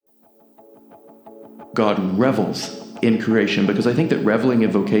God revels in creation, because I think that reveling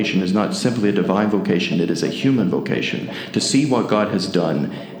in vocation is not simply a divine vocation, it is a human vocation, to see what God has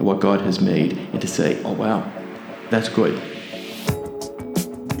done and what God has made and to say, oh wow, that's good.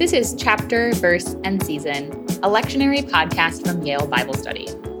 This is Chapter, Verse, and Season, a lectionary podcast from Yale Bible Study.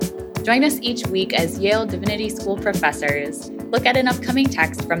 Join us each week as Yale Divinity School professors look at an upcoming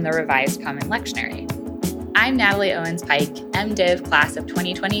text from the Revised Common Lectionary. I'm Natalie Owens-Pike, MDiv class of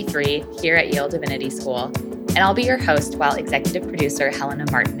 2023 here at Yale Divinity School, and I'll be your host while executive producer Helena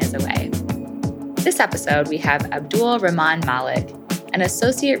Martin is away. This episode, we have Abdul Rahman Malik, an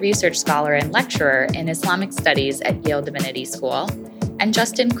associate research scholar and lecturer in Islamic studies at Yale Divinity School, and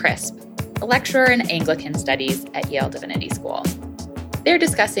Justin Crisp, a lecturer in Anglican studies at Yale Divinity School. They're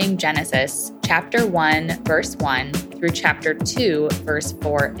discussing Genesis chapter 1, verse 1 through chapter 2, verse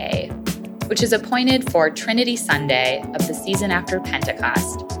 4a, which is appointed for Trinity Sunday of the season after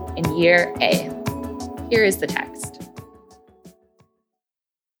Pentecost in year A. Here is the text.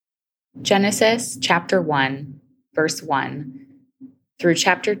 Genesis chapter 1, verse 1 through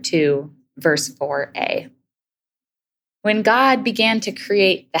chapter 2, verse 4a. When God began to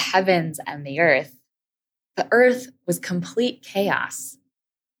create the heavens and the earth was complete chaos,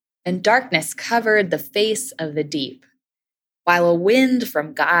 and darkness covered the face of the deep, while a wind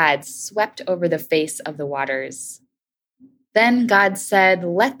from God swept over the face of the waters. Then God said,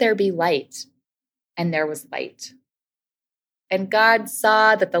 "Let there be light," and there was light. And God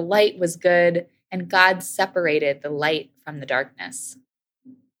saw that the light was good, and God separated the light from the darkness.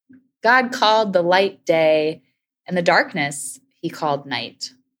 God called the light day, and the darkness he called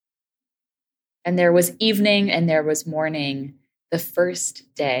night. And there was evening and there was morning, the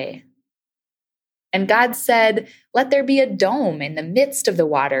first day. And God said, "Let there be a dome in the midst of the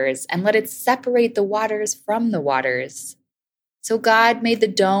waters, and let it separate the waters from the waters." So God made the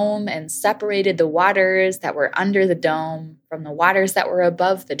dome and separated the waters that were under the dome from the waters that were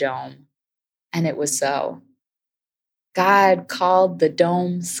above the dome. And it was so. God called the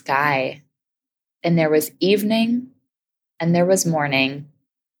dome sky, and there was evening and there was morning,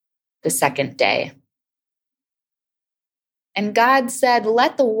 the second day. And God said,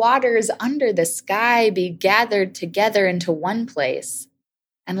 "Let the waters under the sky be gathered together into one place,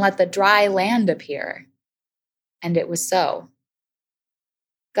 and let the dry land appear." And it was so.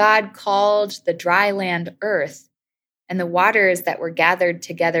 God called the dry land earth, and the waters that were gathered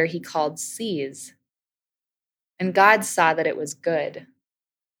together he called seas. And God saw that it was good.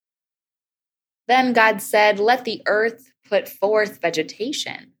 Then God said, "Let the earth put forth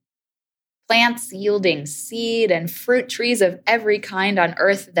vegetation, plants yielding seed and fruit trees of every kind on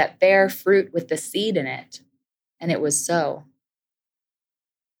earth that bear fruit with the seed in it." And it was so.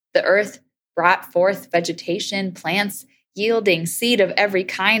 The earth brought forth vegetation, plants yielding seed of every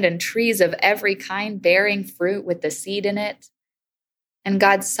kind, and trees of every kind bearing fruit with the seed in it. And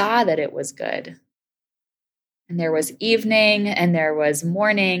God saw that it was good. And there was evening and there was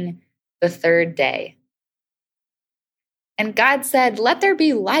morning, the third day. And God said, "Let there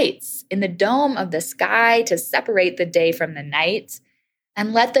be lights in the dome of the sky to separate the day from the night,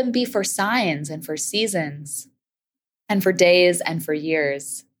 and let them be for signs and for seasons, and for days and for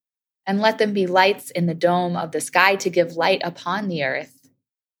years. And let them be lights in the dome of the sky to give light upon the earth."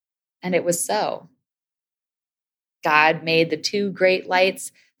 And it was so. God made the two great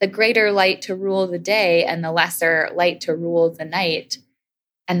lights, the greater light to rule the day and the lesser light to rule the night,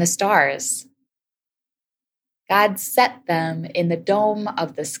 and the stars. God set them in the dome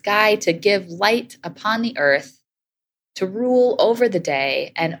of the sky to give light upon the earth, to rule over the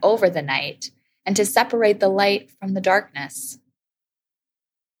day and over the night, and to separate the light from the darkness.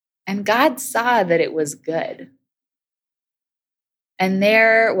 And God saw that it was good. And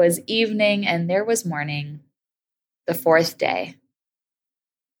there was evening and there was morning, the fourth day.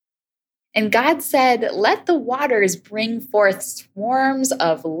 And God said, "Let the waters bring forth swarms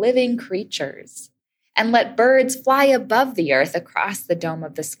of living creatures, and let birds fly above the earth across the dome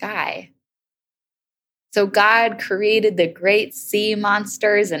of the sky." So God created the great sea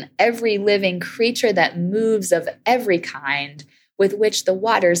monsters and every living creature that moves of every kind, with which the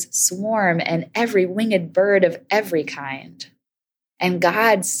waters swarm, and every winged bird of every kind. And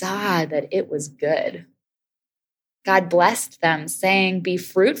God saw that it was good. God blessed them, saying, "Be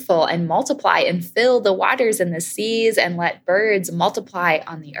fruitful and multiply and fill the waters and the seas, and let birds multiply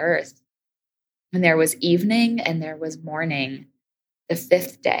on the earth." And there was evening and there was morning, the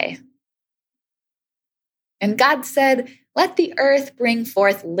fifth day. And God said, "Let the earth bring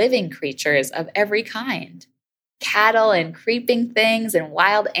forth living creatures of every kind, cattle and creeping things and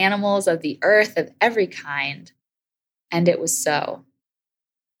wild animals of the earth of every kind." And it was so.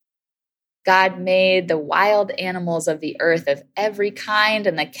 God made the wild animals of the earth of every kind,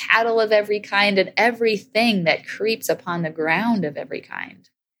 and the cattle of every kind, and everything that creeps upon the ground of every kind.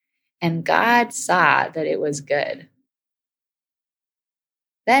 And God saw that it was good.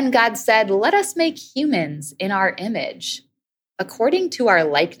 Then God said, "Let us make humans in our image, according to our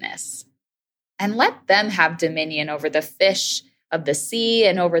likeness, and let them have dominion over the fish of the sea,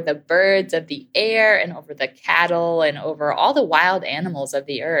 and over the birds of the air, and over the cattle, and over all the wild animals of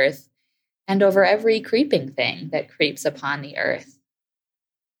the earth, and over every creeping thing that creeps upon the earth."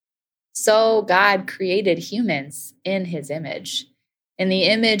 So God created humans in his image. In the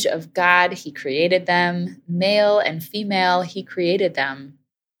image of God, he created them. Male and female, he created them.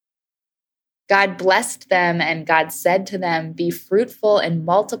 God blessed them, and God said to them, "Be fruitful and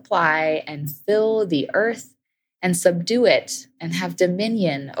multiply and fill the earth and subdue it and have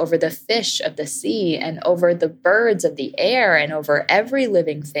dominion over the fish of the sea and over the birds of the air and over every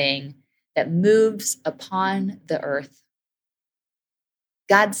living thing that moves upon the earth."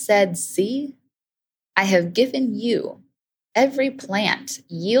 God said, "See, I have given you every plant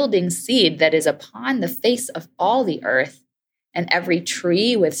yielding seed that is upon the face of all the earth, and every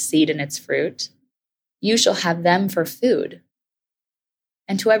tree with seed in its fruit. You shall have them for food.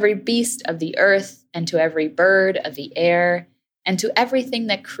 And to every beast of the earth, and to every bird of the air, and to everything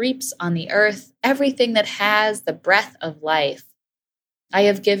that creeps on the earth, everything that has the breath of life, I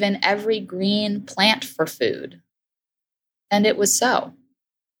have given every green plant for food." And it was so.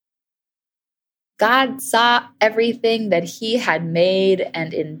 God saw everything that he had made,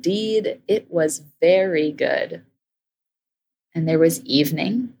 and indeed it was very good. And there was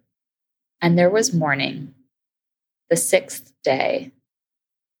evening, and there was morning, the sixth day.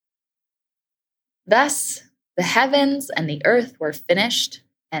 Thus the heavens and the earth were finished,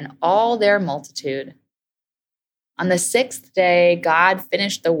 and all their multitude. On the sixth day, God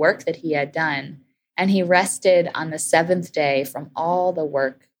finished the work that he had done, and he rested on the seventh day from all the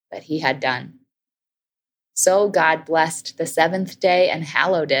work that he had done. So God blessed the seventh day and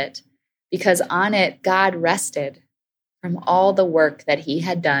hallowed it, because on it God rested from all the work that he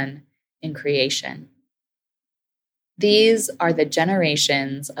had done in creation. These are the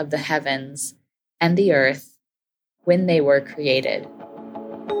generations of the heavens and the earth when they were created.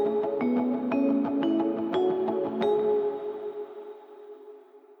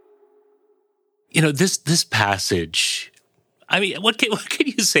 This passage, I mean, what can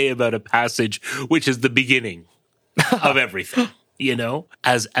you say about a passage which is the beginning of everything?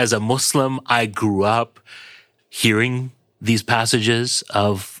 As a Muslim, I grew up hearing these passages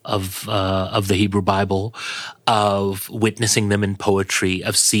of the Hebrew Bible, of witnessing them in poetry,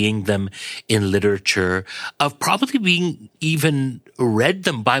 of seeing them in literature, of probably being even read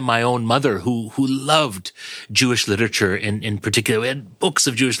them by my own mother, who loved Jewish literature in particular. We had books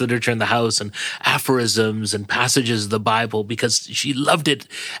of Jewish literature in the house, and aphorisms and passages of the Bible, because she loved it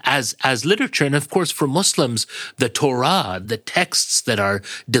as literature. And of course, for Muslims, the Torah, the texts that are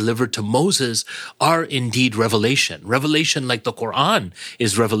delivered to Moses, are indeed revelation. Revelation, like the Quran,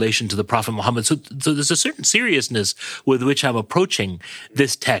 is revelation to the Prophet Muhammad. So there's a certain seriousness with which I'm approaching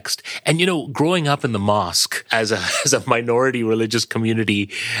this text. And growing up in the mosque as a minority religious community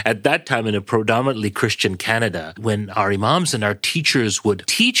at that time in a predominantly Christian Canada, when our imams and our teachers would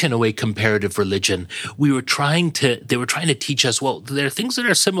teach in a way comparative religion, they were trying to teach us, well, there are things that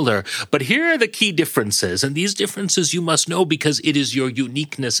are similar, but here are the key differences, and these differences you must know because it is your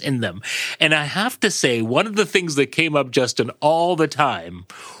uniqueness in them. And I have to say, one of the things that came up, Justin, all the time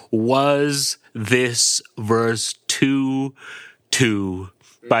was this verse 2:2.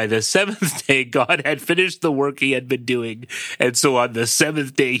 By the seventh day, God had finished the work he had been doing, and so on the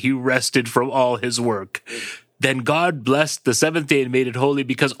seventh day he rested from all his work. Then God blessed the seventh day and made it holy,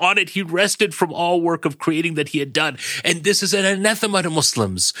 because on it he rested from all work of creating that he had done. And this is an anathema to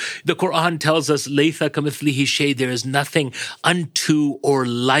Muslims. The Quran tells us, "Laysa kamithlihi shay," there is nothing unto or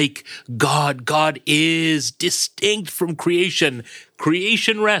like God. God is distinct from creation.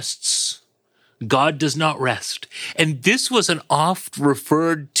 Creation rests. God does not rest. And this was an oft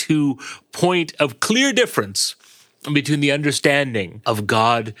referred to point of clear difference between the understanding of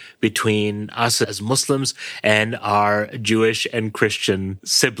God between us as Muslims and our Jewish and Christian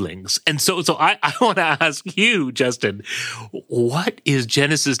siblings. And so I want to ask you, Justin, what is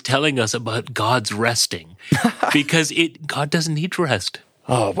Genesis telling us about God's resting? Because God doesn't need to rest.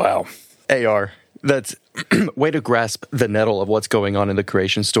 Oh, wow. AR, that's way to grasp the nettle of what's going on in the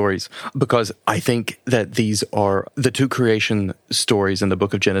creation stories, because I think that these are the two creation stories in the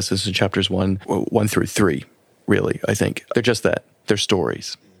book of Genesis in chapters 1 through 3, really, I think. They're just that. They're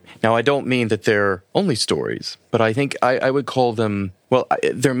stories. Now, I don't mean that they're only stories, but I think I would call them,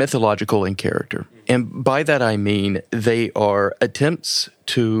 they're mythological in character. And by that I mean they are attempts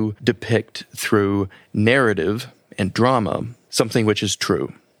to depict through narrative and drama something which is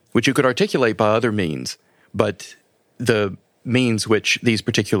true, which you could articulate by other means, but the means which these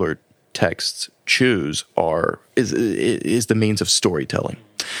particular texts choose is the means of storytelling.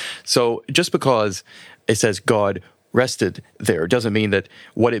 So just because it says God rested there doesn't mean that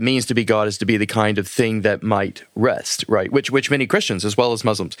what it means to be God is to be the kind of thing that might rest, right? Which many Christians, as well as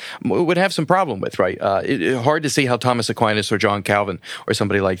Muslims, would have some problem with, right? Hard to see how Thomas Aquinas or John Calvin or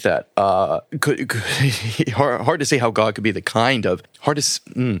somebody like that hard to see how God could be the kind of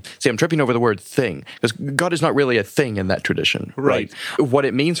see. I'm tripping over the word thing because God is not really a thing in that tradition, right? What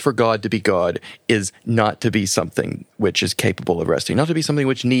it means for God to be God is not to be something which is capable of resting, not to be something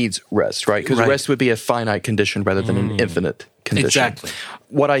which needs rest, right? Because rest would be a finite condition rather than an infinite condition. Exactly.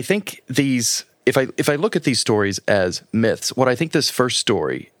 What I think if I look at these stories as myths, what I think this first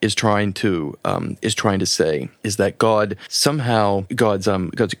story is trying to say is that God's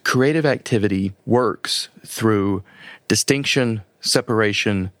creative activity works through distinction,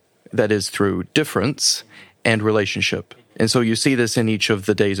 separation, that is through difference and relationship. And so you see this in each of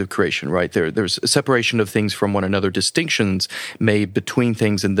the days of creation, right? There's a separation of things from one another, distinctions made between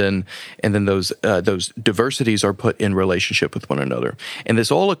things, and then those diversities are put in relationship with one another. And this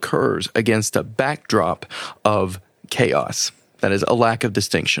all occurs against a backdrop of chaos. That is a lack of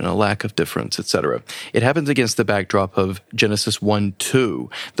distinction, a lack of difference, etc. It happens against the backdrop of Genesis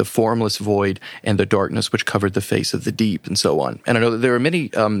 1:2, the formless void and the darkness which covered the face of the deep, and so on. And I know that there are many,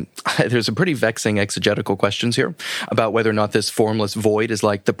 there's some pretty vexing exegetical questions here about whether or not this formless void is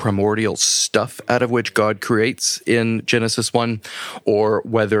like the primordial stuff out of which God creates in Genesis 1, or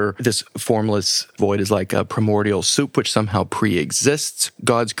whether this formless void is like a primordial soup which somehow pre-exists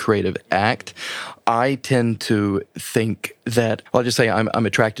God's creative act. I tend to think that, I'll just say I'm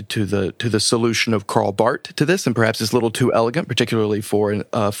attracted to the solution of Karl Barth to this, and perhaps it's a little too elegant, particularly for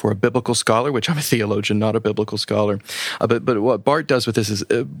a biblical scholar, which I'm a theologian, not a biblical scholar. But what Barth does with this is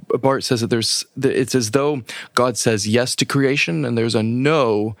Barth says that it's as though God says yes to creation, and there's a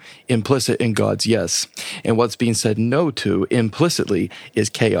no implicit in God's yes, and what's being said no to implicitly is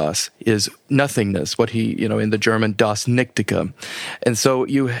chaos, is nothingness. What he in the German Das Nichtige, and so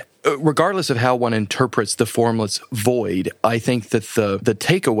you. Regardless of how one interprets the formless void, I think that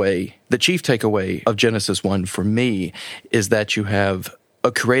the chief takeaway of Genesis 1 for me is that you have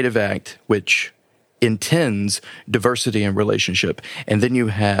a creative act which intends diversity and relationship, and then you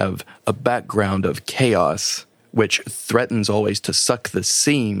have a background of chaos which threatens always to suck the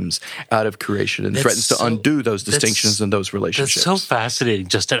seams out of creation and threatens to undo those distinctions and those relationships. That's so fascinating,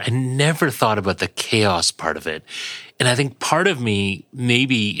 Justin. I never thought about the chaos part of it. And I think part of me,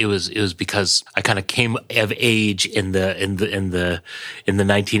 maybe it was because I kind of came of age in the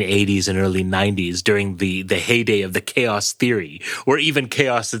 1980s and early 90s during the heyday of the chaos theory, where even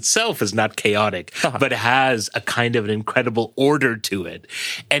chaos itself is not chaotic, but has a kind of an incredible order to it.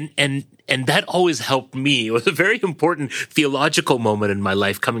 And that always helped me. It was a very important theological moment in my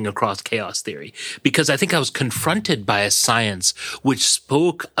life coming across chaos theory, because I think I was confronted by a science which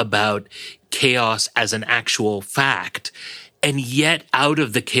spoke about chaos as an actual fact. And yet out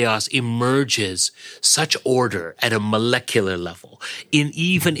of the chaos emerges such order at a molecular level,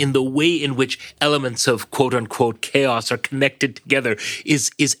 even in the way in which elements of quote unquote chaos are connected together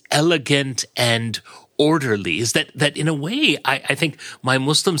is elegant and orderly. Is that in a way, I think my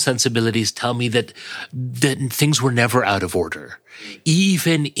Muslim sensibilities tell me that things were never out of order.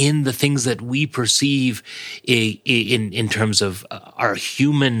 Even in the things that we perceive in terms of our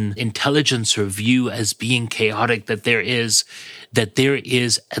human intelligence or view as being chaotic, that there is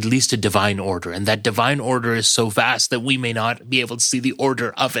at least a divine order. And that divine order is so vast that we may not be able to see the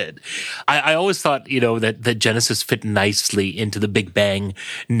order of it. I always thought, that Genesis fit nicely into the Big Bang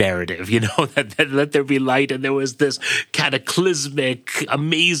narrative, that let there be light, and there was this cataclysmic,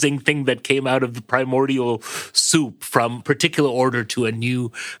 amazing thing that came out of the primordial soup from particular order to a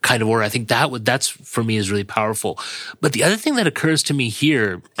new kind of order. I think that's for me is really powerful. But the other thing that occurs to me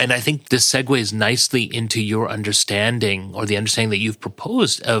here, and I think this segues nicely into your understanding, or the understanding that you've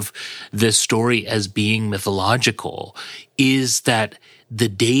proposed of this story as being mythological, is that the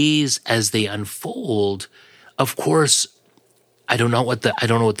days as they unfold, of course, I don't know what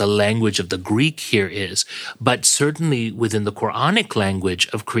the language of the Greek here is, but certainly within the Quranic language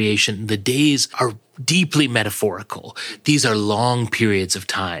of creation, the days are deeply metaphorical. These are long periods of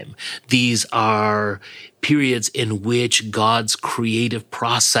time. These are periods in which God's creative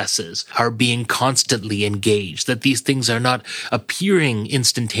processes are being constantly engaged, that these things are not appearing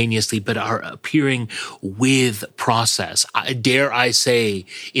instantaneously, but are appearing with process. Dare I say,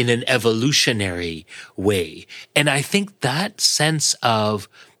 in an evolutionary way. And I think that sense of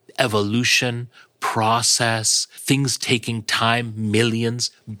evolution, process, things taking time, millions,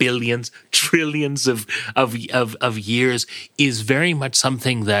 billions, trillions of years is very much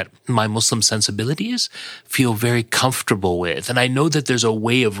something that my Muslim sensibilities feel very comfortable with. And I know that there's a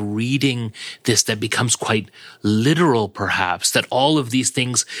way of reading this that becomes quite literal, perhaps, that all of these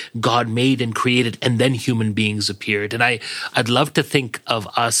things God made and created, and then human beings appeared. And I'd love to think of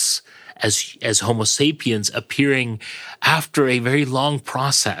us as Homo sapiens appearing after a very long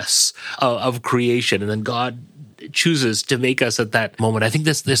process of creation, and then God chooses to make us at that moment. I think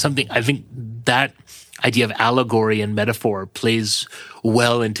there's something, I think that idea of allegory and metaphor plays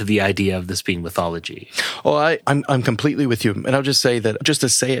well into the idea of this being mythology. Well, I'm completely with you. And I'll just say that, just to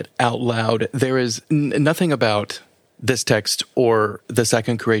say it out loud, there is nothing about this text or the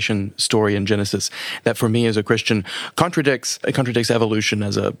second creation story in Genesis that for me as a Christian contradicts evolution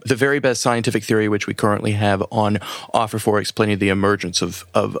as the very best scientific theory which we currently have on offer for explaining the emergence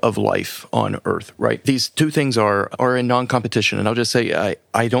of life on Earth, right? These two things are in non-competition. And I'll just say,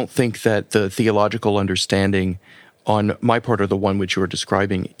 I don't think that the theological understanding on my part or the one which you are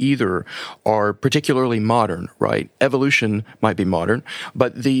describing either are particularly modern, right? Evolution might be modern,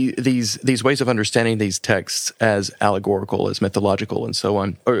 but these ways of understanding these texts as allegorical, as mythological, and so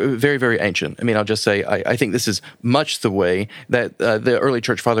on are very, very ancient. I mean, I'll just say I think this is much the way that the early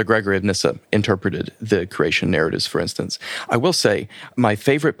church father Gregory of Nyssa interpreted the creation narratives, for instance. I will say my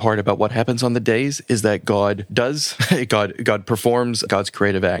favorite part about what happens on the days is that God performs God's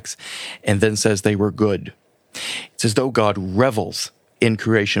creative acts and then says they were good. It's as though God revels in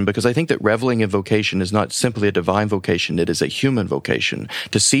creation, because I think that reveling in vocation is not simply a divine vocation, it is a human vocation,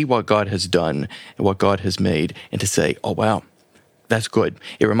 to see what God has done and what God has made and to say, oh, wow, that's good.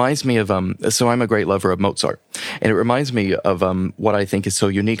 It reminds me of, so I'm a great lover of Mozart, and it reminds me of what I think is so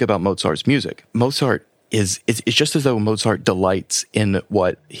unique about Mozart's music. Mozart it's just as though Mozart delights in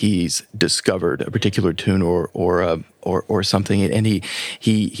what he's discovered, a particular tune or something, and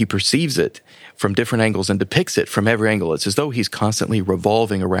he perceives it from different angles and depicts it from every angle. It's as though he's constantly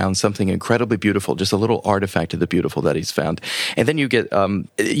revolving around something incredibly beautiful, just a little artifact of the beautiful that he's found. And then you get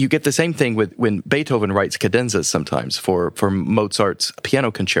the same thing with when Beethoven writes cadenzas sometimes for Mozart's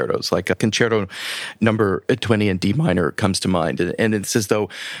piano concertos, like a concerto number 20 in D minor comes to mind. And it's as though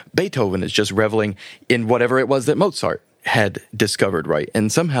Beethoven is just reveling in whatever it was that Mozart had discovered, right?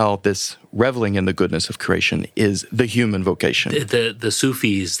 And somehow this reveling in the goodness of creation is the human vocation. The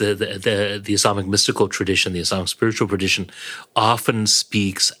Sufis, the Islamic mystical tradition, the Islamic spiritual tradition often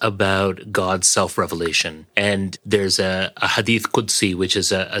speaks about God's self-revelation. And there's a hadith Qudsi, which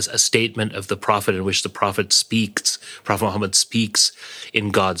is a statement of the Prophet in which the Prophet Muhammad speaks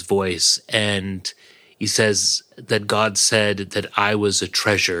in God's voice. And he says that God said that I was a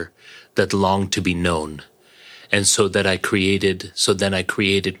treasure that longed to be known. And so then I created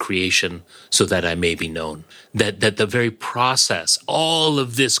creation so that I may be known. That the very process, all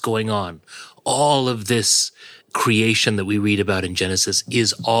of this going on, all of this creation that we read about in Genesis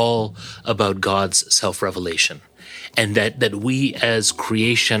is all about God's self-revelation. And that we as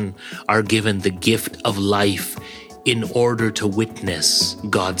creation are given the gift of life in order to witness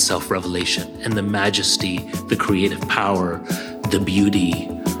God's self-revelation and the majesty, the creative power, the beauty,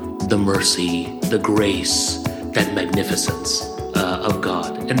 the mercy, the grace, that magnificence of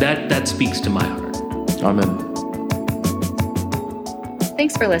God. And that speaks to my heart. Amen.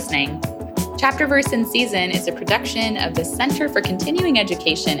 Thanks for listening. Chapter Verse in Season is a production of the Center for Continuing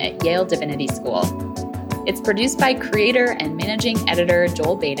Education at Yale Divinity School. It's produced by creator and managing editor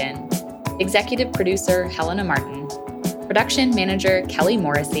Joel Baden, executive producer Helena Martin, production manager Kelly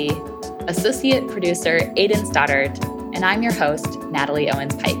Morrissey, associate producer Aidan Stoddard, and I'm your host, Natalie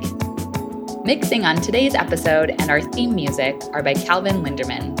Owens-Pike. Mixing on today's episode and our theme music are by Calvin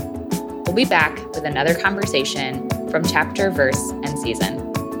Linderman. We'll be back with another conversation from Chapter, Verse, and Season.